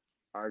are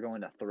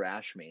going to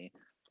thrash me,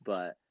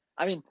 but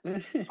I mean,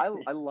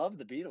 I love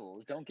the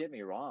Beatles. Don't get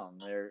me wrong;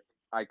 they're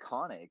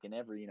iconic in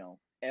every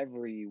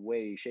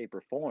way, shape,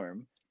 or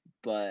form.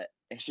 But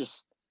it's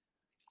just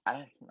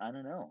I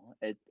don't know.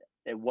 It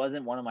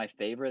wasn't one of my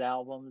favorite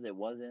albums. It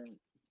wasn't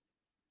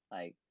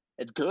like,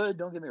 it's good.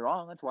 Don't get me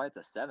wrong. That's why it's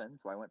a 7.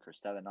 That's why I went for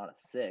 7, not a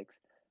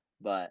 6.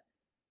 But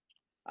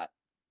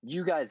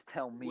you guys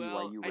tell me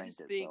why you ranked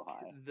it so high. I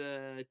just think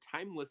the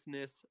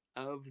timelessness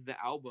of the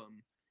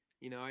album.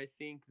 I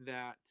think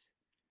that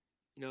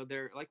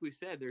there, like we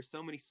said, there's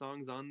so many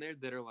songs on there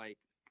that are like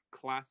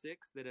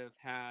classics that have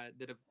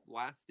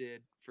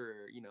lasted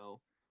for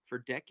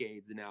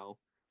decades now.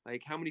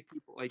 Like how many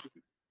people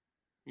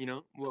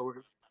what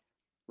were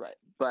right?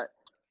 But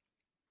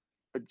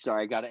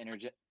sorry, I gotta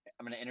interject.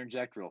 I'm gonna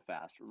interject real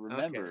fast.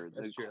 Remember,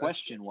 the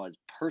question was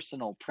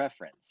personal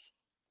preference.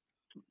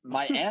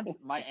 My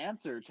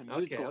answer to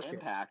musical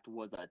impact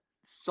was a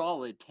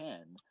solid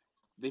 10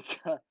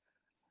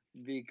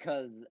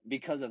 because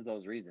of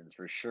those reasons,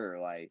 for sure.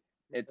 Like,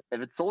 if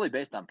it's solely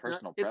based on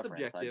personal preference,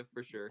 it's subjective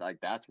for sure.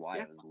 Like, that's why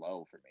it was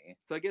low for me.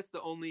 So I guess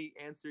the only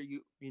answer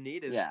you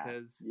need is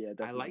because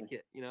I like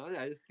it.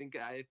 I just think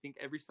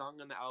every song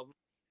on the album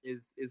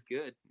is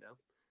good.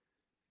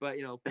 But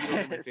Beatles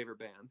are my favorite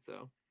band,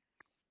 so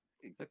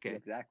okay,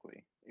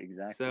 exactly.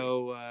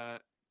 So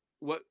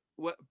what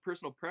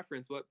personal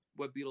preference? What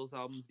Beatles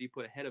albums do you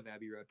put ahead of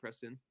Abbey Road,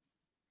 Preston?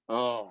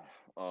 Oh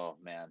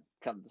man,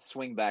 come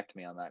swing back to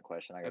me on that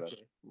question. I gotta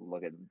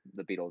look at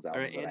the Beatles albums. All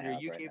right, Andrew,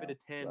 you gave it a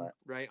 10,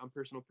 right, on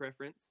personal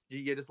preference. Do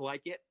you just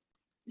like it?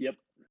 Yep.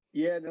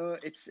 Yeah, no,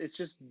 it's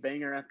just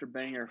banger after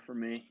banger for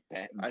me.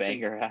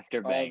 Banger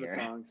after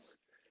banger.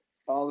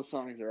 All the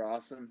songs are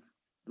awesome.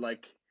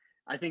 Like,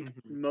 I think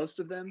most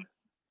of them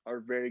are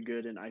very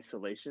good in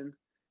isolation,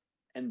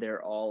 and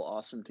they're all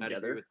awesome together. I'd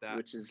agree with that.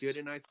 Which is good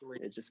in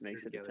isolation. It just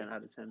makes it a 10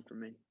 out of 10 for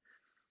me.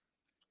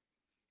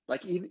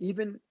 Like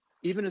even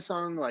a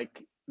song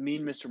like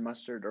Mean Mr.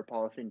 Mustard or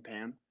Polythene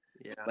Pam.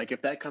 Yeah. Like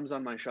if that comes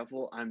on my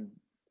shuffle, I'm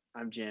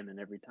I'm jamming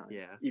every time.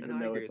 Yeah, even and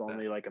I though agree it's with that.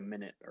 only like a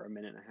minute or a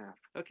minute and a half.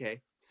 Okay,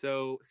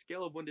 so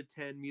scale of 1 to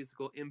 10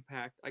 musical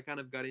impact. I kind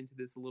of got into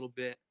this a little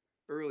bit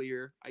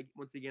earlier. I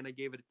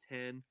gave it a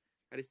 10.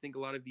 I just think a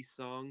lot of these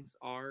songs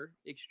are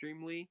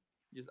extremely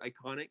just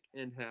iconic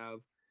and have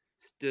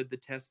stood the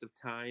test of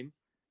time.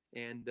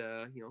 And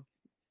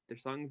they're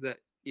songs that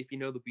if you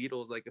know the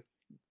Beatles, like if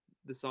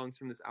the songs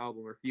from this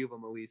album, or a few of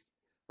them at least,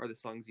 are the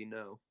songs you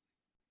know.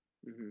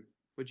 Mm-hmm.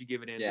 Would you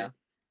give it, Andrew? Yeah.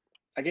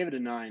 I gave it a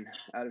 9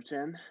 out of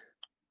 10.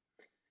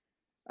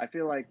 I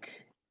feel like,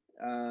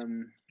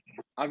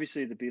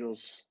 obviously, the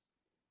Beatles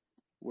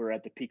were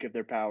at the peak of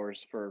their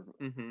powers for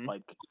Mm-hmm.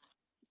 like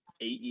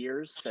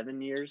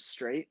 7 years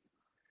straight.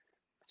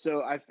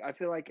 So I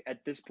feel like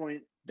at this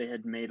point they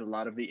had made a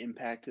lot of the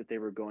impact that they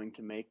were going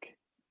to make.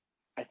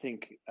 I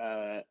think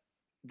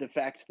the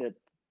fact that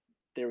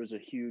there was a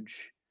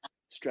huge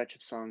stretch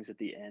of songs at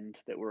the end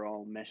that were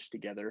all meshed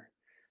together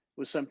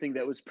was something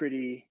that was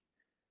pretty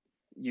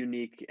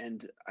unique.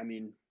 And I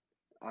mean,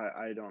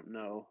 I don't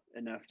know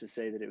enough to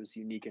say that it was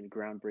unique and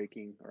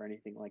groundbreaking or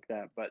anything like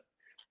that, but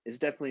it's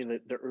definitely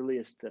the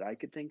earliest that I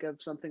could think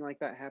of something like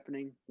that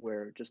happening,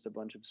 where just a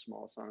bunch of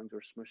small songs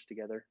were smushed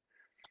together.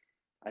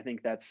 I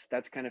think that's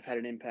kind of had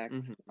an impact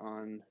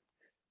on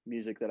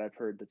music that I've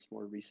heard that's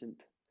more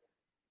recent.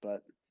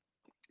 But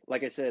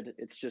like I said,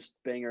 it's just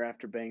banger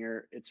after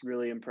banger. It's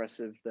really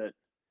impressive that,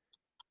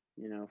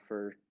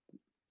 for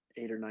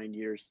 8 or 9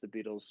 years, the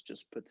Beatles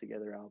just put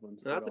together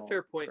albums. Now, that's a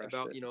fair point crushed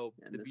about, it,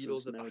 the this Beatles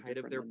was at the no height of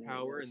different their than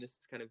power, anything and this else.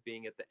 is kind of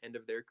being at the end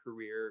of their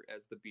career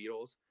as the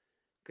Beatles.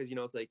 Because,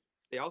 it's like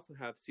they also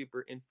have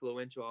super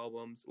influential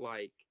albums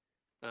like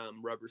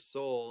Rubber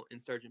Soul and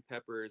Sgt.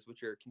 Pepper's,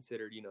 which are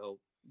considered,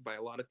 by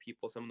a lot of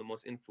people, some of the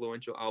most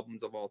influential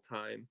albums of all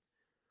time.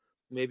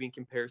 Maybe in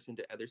comparison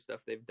to other stuff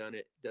they've done,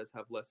 it does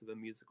have less of a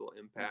musical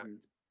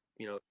impact,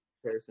 in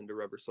comparison to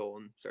Rubber Soul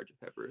and Sgt.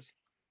 Pepper's.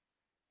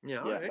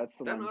 Yeah, all right. That's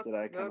the lens that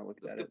I kind of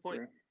looked that's at a good it point.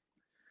 through.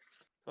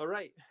 All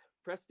right,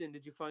 Preston,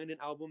 did you find an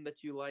album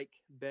that you like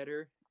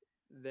better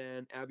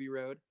than Abbey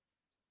Road?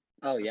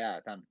 Oh yeah,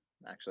 I found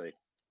actually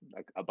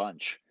like a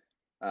bunch.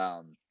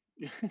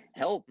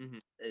 Help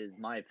is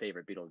my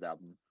favorite Beatles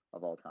album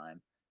of all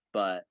time,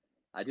 but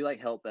I do like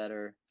Help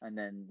better. And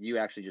then you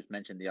actually just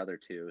mentioned the other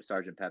two,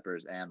 Sgt.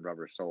 Pepper's and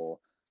Rubber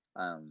Soul.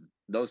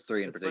 Those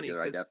three in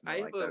particular, I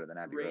definitely like better than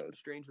Abbey Road. I have a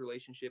strange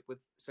relationship with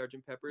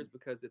Sgt. Pepper's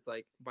because it's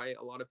like by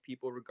a lot of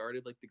people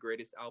regarded like the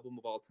greatest album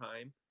of all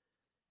time,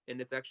 and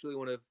it's actually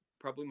one of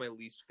probably my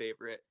least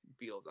favorite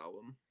Beatles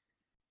album.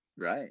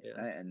 Right, Yeah.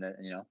 right, and then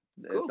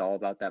Cool. it's all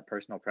about that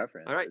personal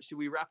preference. All right, should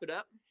we wrap it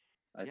up?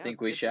 I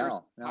think we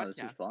shall. No,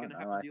 this was fun. Gonna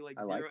have to do like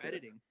zero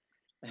editing.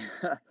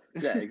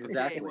 Yeah,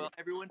 exactly. Okay, well,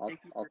 everyone, thank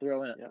you. I'll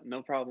throw in. Yeah,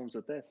 no problems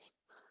with this.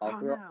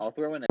 I'll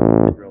throw in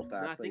a real fast.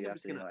 No, I so think you I'm have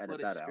just to gonna edit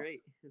put that it out.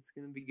 straight. It's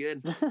gonna be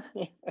good.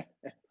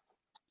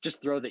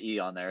 Just throw the E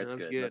on there. It's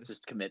That's good. good. Let's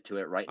just commit to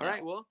it right now. All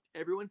right, well,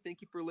 everyone,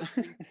 thank you for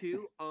listening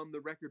to On the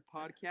Record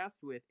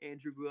podcast with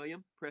Andrew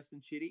William,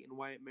 Preston Chitty, and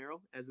Wyatt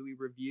Merrill as we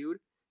reviewed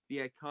the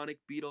iconic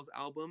Beatles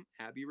album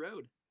Abbey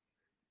Road.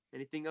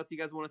 Anything else you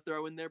guys want to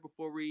throw in there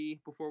before we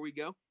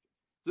go?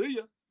 See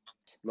ya.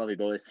 Love you,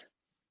 boys.